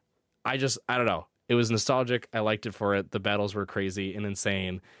 I don't know. It was nostalgic. I liked it for it. The battles were crazy and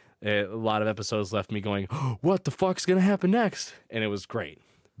insane. A lot of episodes left me going, oh, what the fuck's going to happen next? And it was great.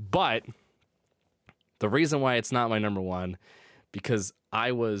 But the reason why it's not my number 1, because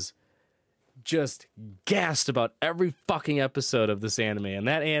I was just gassed about every fucking episode of this anime, and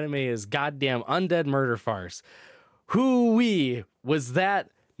that anime is goddamn Undead Murder Farce. Hoo-wee, was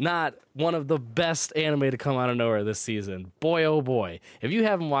that not one of the best anime to come out of nowhere this season? Boy, oh boy. If you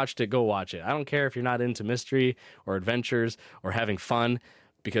haven't watched it, go watch it. I don't care if you're not into mystery or adventures or having fun,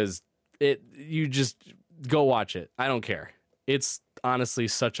 because you just go watch it. I don't care. It's honestly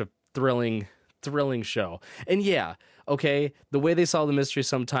such a thrilling show. And yeah, okay, the way they solve the mystery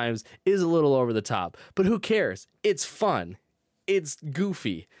sometimes is a little over the top, but who cares? It's fun. It's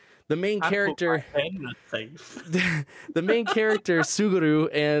goofy. The main character, the main character Suguru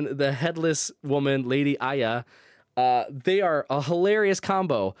and the headless woman Lady Aya, they are a hilarious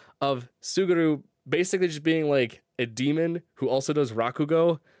combo of Suguru basically just being like a demon who also does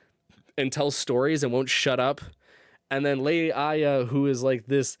rakugo and tells stories and won't shut up, and then Lady Aya, who is like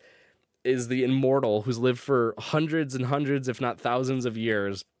this, is the immortal who's lived for hundreds and hundreds, if not thousands of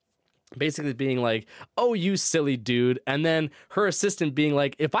years, basically being like, oh, you silly dude. And then her assistant being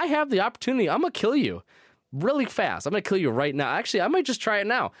like, if I have the opportunity, I'm going to kill you really fast. I'm going to kill you right now. Actually, I might just try it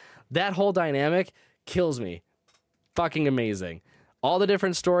now. That whole dynamic kills me. Fucking amazing. All the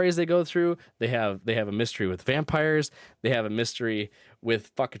different stories they go through, they have a mystery with vampires, they have a mystery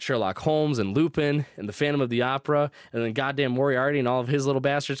with fucking Sherlock Holmes and Lupin and the Phantom of the Opera, and then goddamn Moriarty and all of his little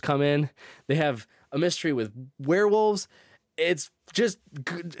bastards come in. They have a mystery with werewolves. It's just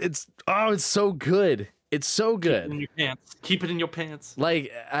good. It's so good. It's so good. Keep it in your pants. Keep it in your pants.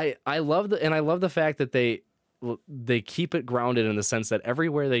 Like, I love the fact that they keep it grounded in the sense that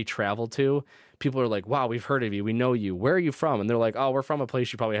everywhere they travel to, people are like, wow, we've heard of you. We know you. Where are you from? And they're like, oh, we're from a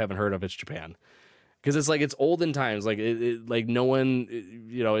place you probably haven't heard of. It's Japan. Because it's like it's olden times, like like no one,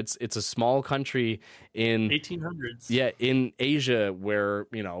 you know, it's a small country in 1800s. Yeah, in Asia, where,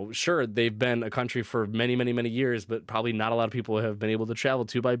 you know, sure, they've been a country for many, many, many years, but probably not a lot of people have been able to travel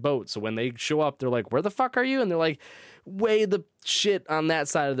to by boat. So when they show up, they're like, "Where the fuck are you?" And they're like, "Way the shit on that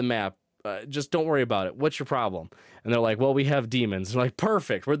side of the map. Just don't worry about it. What's your problem?" And they're like, "Well, we have demons." They're like,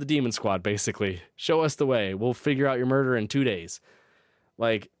 "Perfect. We're the demon squad, basically. Show us the way. We'll figure out your murder in 2 days."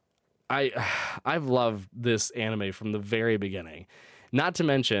 Like, I've loved this anime from the very beginning. Not to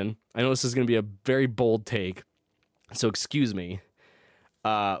mention, I know this is going to be a very bold take, so excuse me,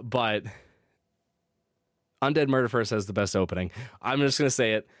 but Undead Murder First has the best opening. I'm just going to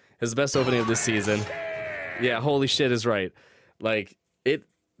say it. Has the best opening of this season. Yeah, holy shit is right. Like,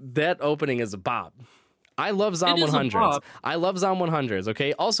 that opening is a bop. I love Zom 100s. I love Zom 100s,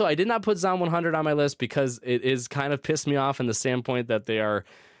 okay? Also, I did not put Zom 100 on my list because it is kind of pissed me off in the standpoint that they are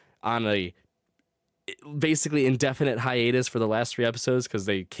on a basically indefinite hiatus for the last 3 episodes because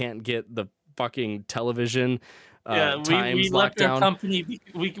they can't get the fucking television times we locked down. Our company.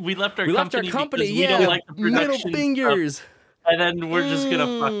 We left our company because yeah. we don't like the production Middle fingers. Stuff. And then we're just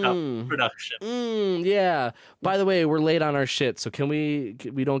gonna fuck up production. Yeah. By the way, we're late on our shit, so can we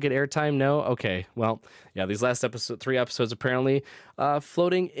don't get airtime? No? Okay. Well, yeah, these last 3 episodes apparently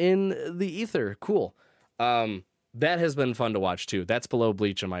floating in the ether. Cool. That has been fun to watch too. That's below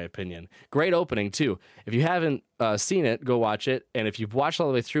Bleach in my opinion. Great opening too. If you haven't seen it, go watch it. And if you've watched all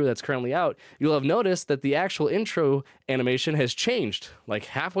the way through, that's currently out, you'll have noticed that the actual intro animation has changed like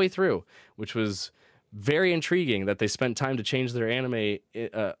halfway through, which was very intriguing that they spent time to change their anime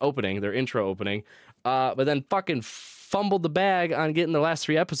opening, their intro opening, but then fucking fumbled the bag on getting the last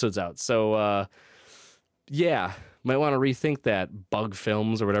 3 episodes out. So, yeah, might want to rethink that, Bug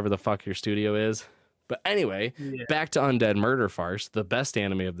Films or whatever the fuck your studio is. But anyway, back to Undead Murder Farce, the best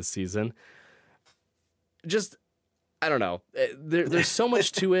anime of the season. Just, I don't know. There's so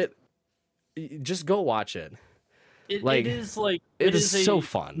much to it. Just go watch it. It is so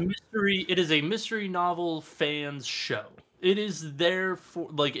fun. It is a mystery novel fans show. It is there for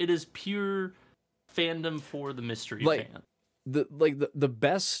it is pure fandom for the mystery fan. The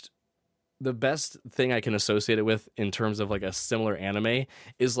best thing I can associate it with in terms of like a similar anime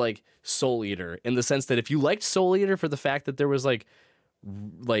is like Soul Eater, in the sense that if you liked Soul Eater for the fact that there was like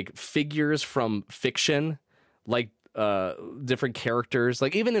figures from fiction, like different characters,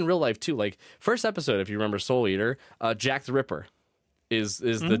 like even in real life too, like first episode, if you remember Soul Eater, Jack the Ripper is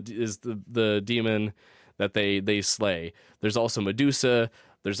the demon that they slay. There's also Medusa.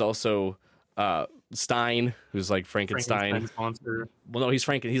 There's also Stein, who's like Frankenstein. Monster. Well, no, he's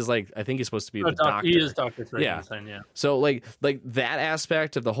He's like, I think he's supposed to be the doctor. He is Dr. Frankenstein, yeah. So like that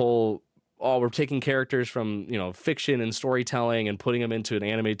aspect of the whole, we're taking characters from, you know, fiction and storytelling and putting them into an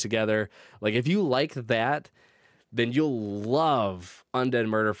anime together. Like if you like that, then you'll love Undead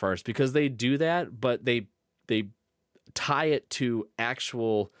Murder Farce, because they do that, but they tie it to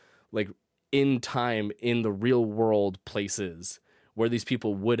actual, like, in time, in the real world places where these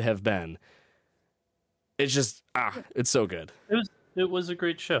people would have been. It's just, it's so good. It was a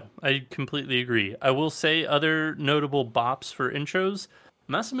great show. I completely agree. I will say other notable bops for intros.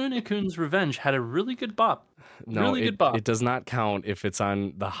 Masamune-kun's Revenge had a really good bop. No, it does not count if it's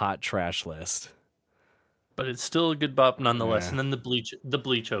on the hot trash list. But it's still a good bop nonetheless. Yeah. And then the Bleach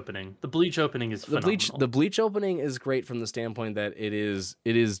opening. The Bleach opening is phenomenal. The Bleach opening is great from the standpoint that it is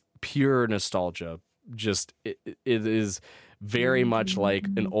pure nostalgia. Just it is very much like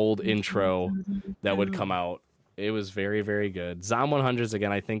an old intro that would come out. It was very, very good. Zom 100s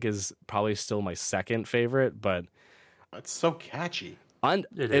again, I think, is probably still my second favorite, but it's so catchy. I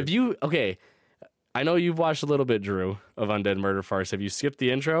know you've watched a little bit, Drew, of Undead Murder Farce. Have you skipped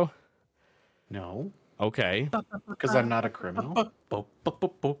the intro? No. Okay. Because I'm not a criminal.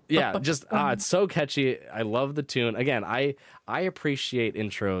 Yeah, just it's so catchy. I love the tune. Again, I appreciate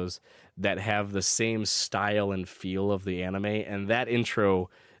intros that have the same style and feel of the anime, and that intro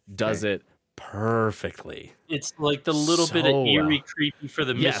does it perfectly. It's like the little bit of eerie, creepy for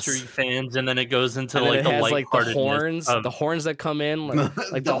the mystery fans, and then it goes into the horns, the horns that come in,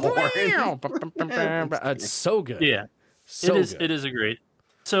 like the horns. It's so good. Yeah, it is a great.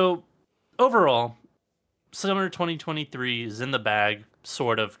 So overall, summer 2023 is in the bag,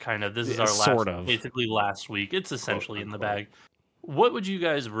 sort of, kind of. This is our basically last week. It's essentially in the bag. What would you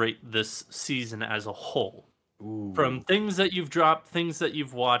guys rate this season as a whole? Ooh. From things that you've dropped, things that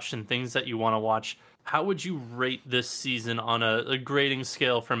you've watched, and things that you want to watch, how would you rate this season on a grading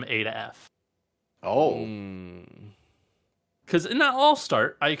scale from A to F? Oh. Because in that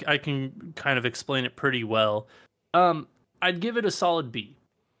All-Star, I can kind of explain it pretty well. I'd give it a solid B.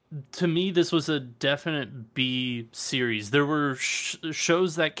 to me, this was a definite B series. There were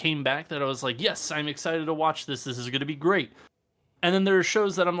shows that came back that I was like, yes, I'm excited to watch this. This is going to be great. And then there are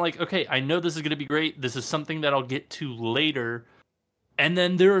shows that I'm like, okay, I know this is going to be great. This is something that I'll get to later. And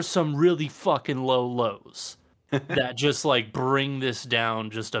then there are some really fucking low lows that just like bring this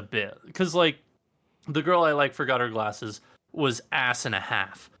down just a bit. Because like The Girl I Like Forgot Her Glasses was ass and a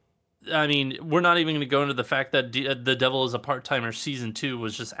half. I mean, we're not even going to go into the fact that The Devil is a Part-Timer season 2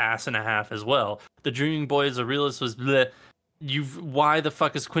 was just ass and a half as well. The Dreaming Boy is a Realist was bleh. Why the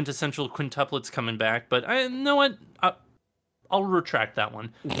fuck is Quintessential Quintuplets coming back? But I know what. I'll retract that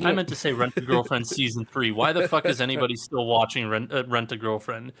one. I meant to say Rent a Girlfriend season 3. Why the fuck is anybody still watching Rent a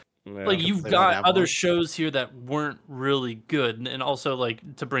Girlfriend? Yeah, like you've got other shows here that weren't really good, and also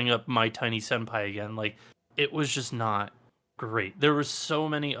like to bring up My Tiny Senpai again, like it was just not great. There were so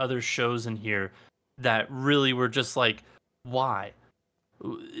many other shows in here that really were just like, why?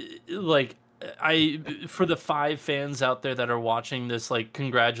 Like for the 5 fans out there that are watching this, like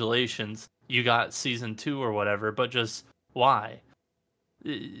congratulations, you got season 2 or whatever, but just why?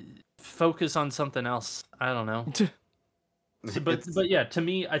 Focus on something else. I don't know. But yeah, to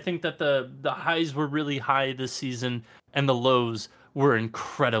me, I think that the highs were really high this season, and the lows were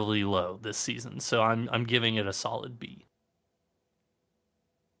incredibly low this season. So I'm giving it a solid B.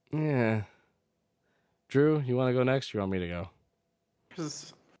 Yeah. Drew, you want to go next? Or you want me to go?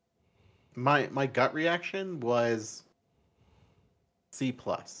 Because my gut reaction was C+,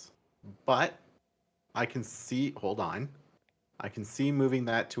 but I can see. Hold on. I can see moving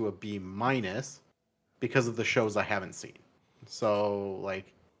that to a B- because of the shows I haven't seen. So,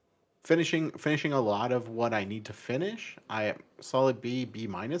 like, finishing a lot of what I need to finish, I solid B, B-,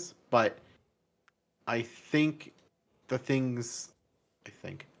 but I think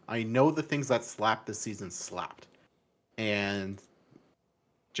I know the things that slapped this season slapped. And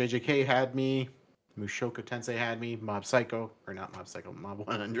JJK had me, Mushoku Tensei had me, Mob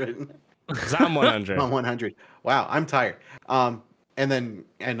 100. Zom 100. Zom 100. Wow, I'm tired.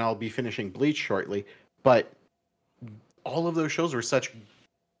 And I'll be finishing Bleach shortly, but all of those shows were such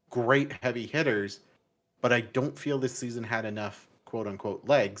great heavy hitters, but I don't feel this season had enough quote unquote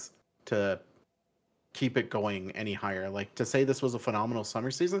legs to keep it going any higher. Like, to say this was a phenomenal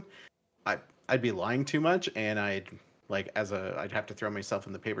summer season, I'd be lying too much, and I'd have to throw myself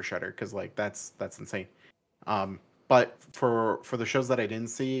in the paper shredder, because like that's insane. But for the shows that I didn't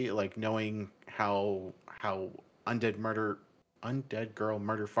see, like knowing how Undead Girl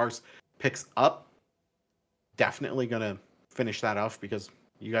Murder Farce picks up, definitely gonna finish that off because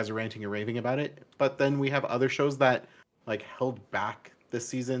you guys are ranting and raving about it. But then we have other shows that like held back this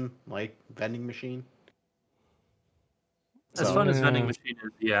season, like Vending Machine. As fun as Vending Machine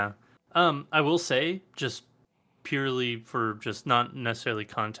is, yeah. I will say, just purely for just not necessarily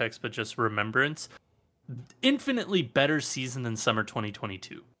context, but just remembrance, infinitely better season than Summer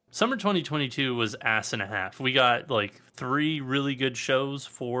 2022. Summer 2022 was ass and a half. We got like 3 really good shows,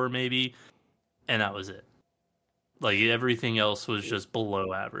 4 maybe, and that was it. Like everything else was just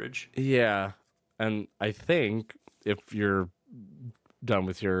below average. Yeah, and I think if you're done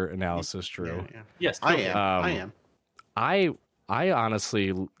with your analysis, Drew. Yeah. Yes, I am. I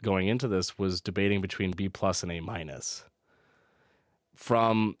honestly, going into this, was debating between B+ and A-.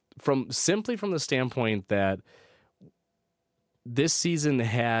 From simply from the standpoint that this season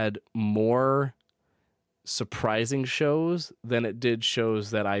had more surprising shows than it did shows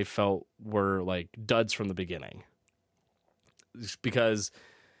that I felt were like duds from the beginning. Because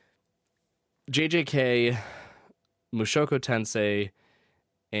JJK, Mushoku Tensei,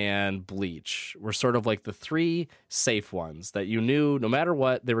 and Bleach were sort of like the 3 safe ones that you knew no matter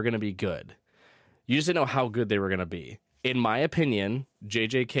what, they were going to be good. You just didn't know how good they were going to be. In my opinion,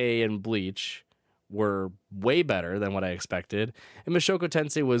 JJK and Bleach were way better than what I expected, and Mushoku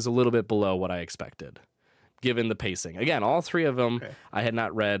Tensei was a little bit below what I expected, given the pacing. Again, all 3 of them I had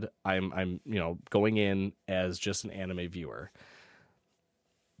not read. I'm going in as just an anime viewer.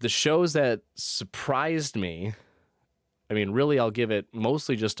 The shows that surprised me, I mean, really, I'll give it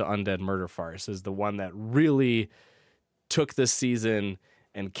mostly just to Undead Murder Farce, is the one that really took this season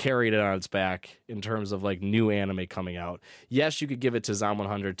and carried it on its back in terms of like new anime coming out. Yes, you could give it to Zom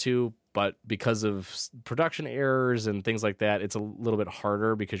 100 too, but because of production errors and things like that, it's a little bit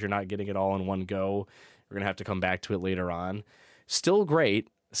harder because you're not getting it all in one go. You're going to have to come back to it later on. Still great,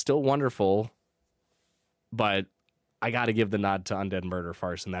 still wonderful, but I got to give the nod to Undead Murder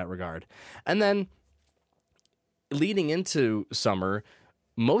Farce in that regard. And then leading into summer,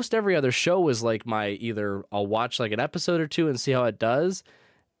 most every other show was like either I'll watch like an episode or 2 and see how it does,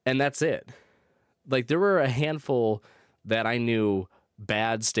 and that's it. Like there were a handful that I knew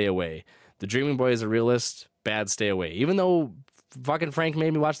bad, stay away. The Dreaming Boy is a realist, bad, stay away. Even though fucking Frank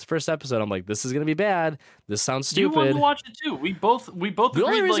made me watch the first episode, I'm like, this is gonna be bad. This sounds stupid. You wanted to watch it too. We both. The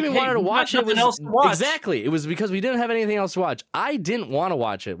only reason we wanted to watch it was exactly. It was because we didn't have anything else to watch. I didn't want to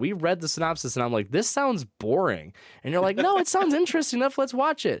watch it. We read the synopsis, and I'm like, this sounds boring. And you're like, no, it sounds interesting enough. Let's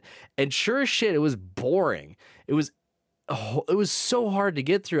watch it. And sure as shit, it was boring. It was so hard to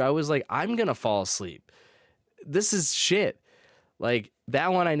get through. I was like, I'm gonna fall asleep. This is shit. Like,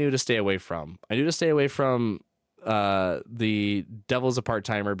 that one I knew to stay away from. I knew to stay away from the Devil's a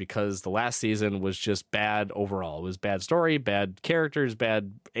Part-Timer because the last season was just bad overall. It was bad story, bad characters,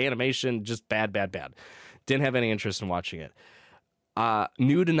 bad animation, just bad. Didn't have any interest in watching it.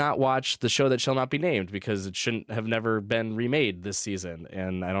 Knew to not watch The Show That Shall Not Be Named because it shouldn't have never been remade this season,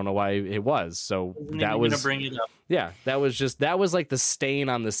 and I don't know why it was. So that was gonna bring it up. Yeah, that was like the stain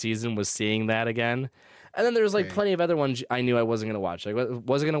on the season, was seeing that again. And then there's like plenty of other ones I knew I wasn't going to watch. I wasn't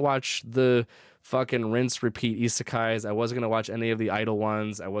going to watch the fucking rinse repeat isekais. I wasn't going to watch any of the idol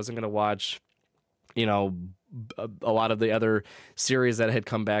ones. I wasn't going to watch, a lot of the other series that had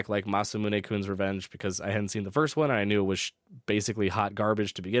come back, like Masamune-kun's Revenge, because I hadn't seen the first one and I knew it was basically hot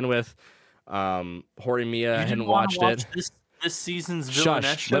garbage to begin with. Horimiya, I hadn't watched it. This season's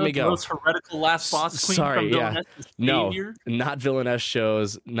Villainess show, let me go. Most heretical last boss queen Sorry, from yeah. Villainess No, Savior. not Villainess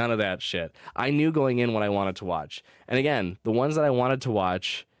shows, none of that shit. I knew going in what I wanted to watch. And again, the ones that I wanted to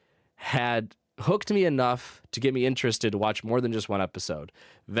watch had hooked me enough to get me interested to watch more than just one episode.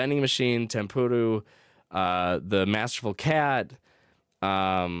 Vending Machine, Tempuru, The Masterful Cat,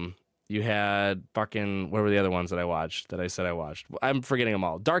 you had fucking, what were the other ones that I watched that I said I watched? I'm forgetting them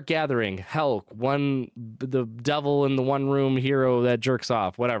all. Dark Gathering, Hell, the devil in the one room hero that jerks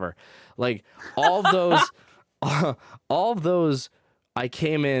off, whatever. Like all of those, I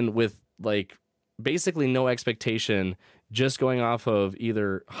came in with like basically no expectation, just going off of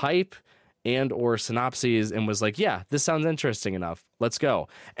either hype and or synopses, and was like, yeah, this sounds interesting enough. Let's go.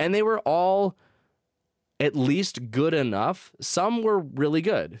 And they were all at least good enough. Some were really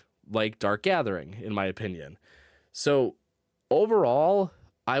good, like Dark Gathering, in my opinion. So overall,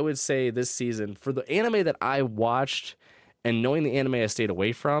 I would say this season, for the anime that I watched and knowing the anime I stayed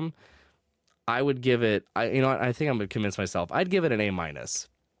away from, I would give it, I think I'm going to convince myself, I'd give it an A-.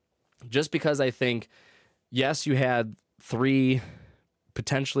 Just because I think, yes, you had 3,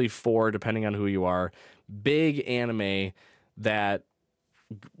 potentially 4, depending on who you are, big anime that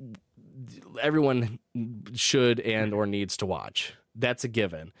everyone should and or needs to watch. That's a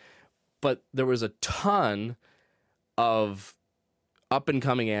given. But there was a ton of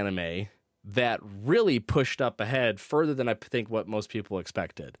up-and-coming anime that really pushed up ahead further than I think what most people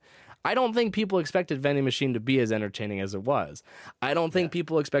expected. I don't think people expected Vending Machine to be as entertaining as it was. I don't think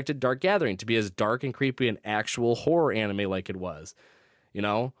people expected Dark Gathering to be as dark and creepy and actual horror anime like it was.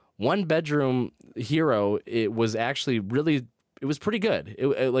 One Bedroom Hero, it was actually really, it was pretty good.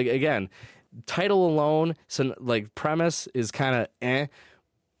 It like, again, title alone, so like premise is kind of eh.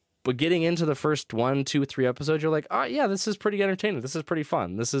 But getting into the first 1, 2, 3 episodes, you're like, oh, yeah, this is pretty entertaining. This is pretty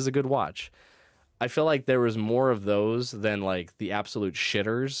fun. This is a good watch. I feel like there was more of those than, like, the absolute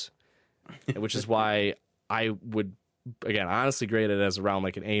shitters, which is why I would, again, honestly grade it as around,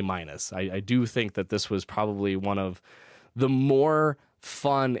 like, an A-. I do think that this was probably one of the more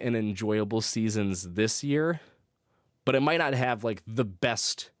fun and enjoyable seasons this year, but it might not have, like, the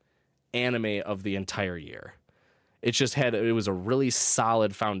best anime of the entire year. It just it was a really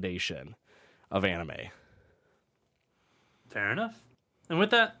solid foundation of anime. Fair enough. And with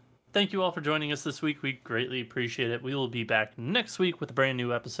that, thank you all for joining us this week. We greatly appreciate it. We will be back next week with a brand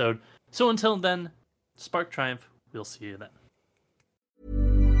new episode. So until then, Spark Triumph. We'll see you then.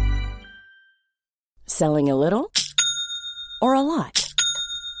 Selling a little or a lot?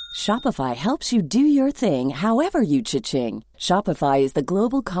 Shopify helps you do your thing however you cha-ching. Shopify is the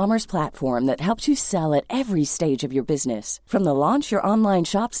global commerce platform that helps you sell at every stage of your business. From the launch your online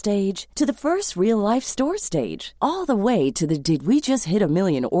shop stage to the first real-life store stage, all the way to the did we just hit a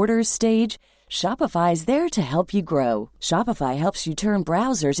million orders stage. Shopify is there to help you grow. Shopify helps you turn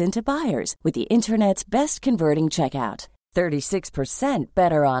browsers into buyers with the internet's best converting checkout. 36%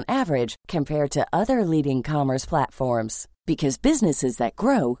 better on average compared to other leading commerce platforms. Because businesses that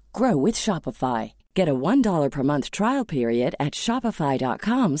grow, grow with Shopify. Get a $1 per month trial period at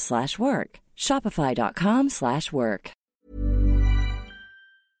shopify.com/work. Shopify.com/work.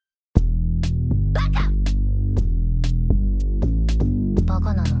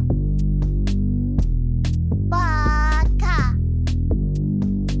 Bakaなの